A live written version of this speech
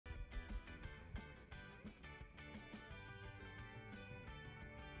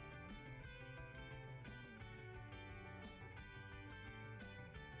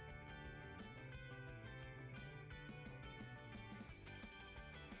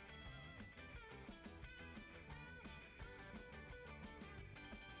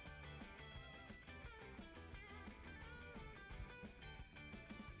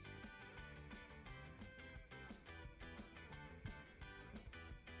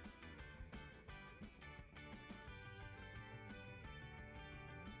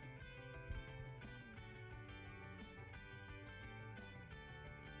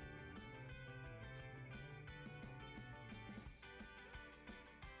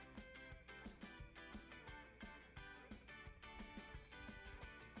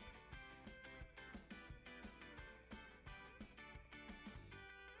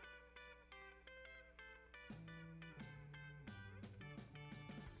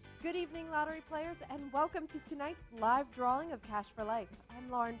Good evening, lottery players, and welcome to tonight's live drawing of Cash for Life. I'm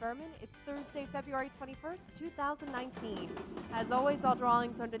Lauren Berman. It's Thursday, February 21st, 2019. As always, all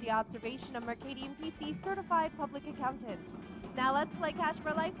drawings are under the observation of Mercadian PC certified public accountants. Now let's play Cash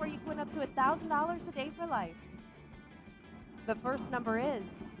for Life, where you can win up to $1,000 a day for life. The first number is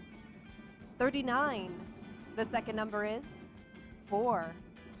 39. The second number is 4.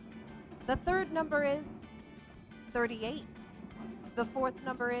 The third number is 38. The fourth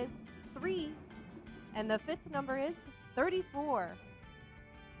number is 3, and the fifth number is 34.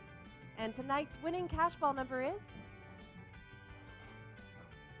 And tonight's winning cash ball number is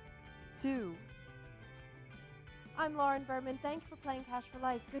 2. I'm Lauren Berman. Thank you for playing Cash for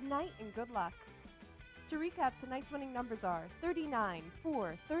Life. Good night and good luck. To recap, tonight's winning numbers are 39,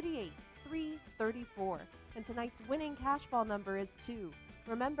 4, 38, 3, 34. And tonight's winning cash ball number is 2.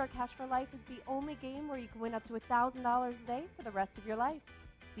 Remember, Cash for Life is the only game where you can win up to $1,000 a day for the rest of your life.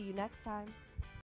 See you next time.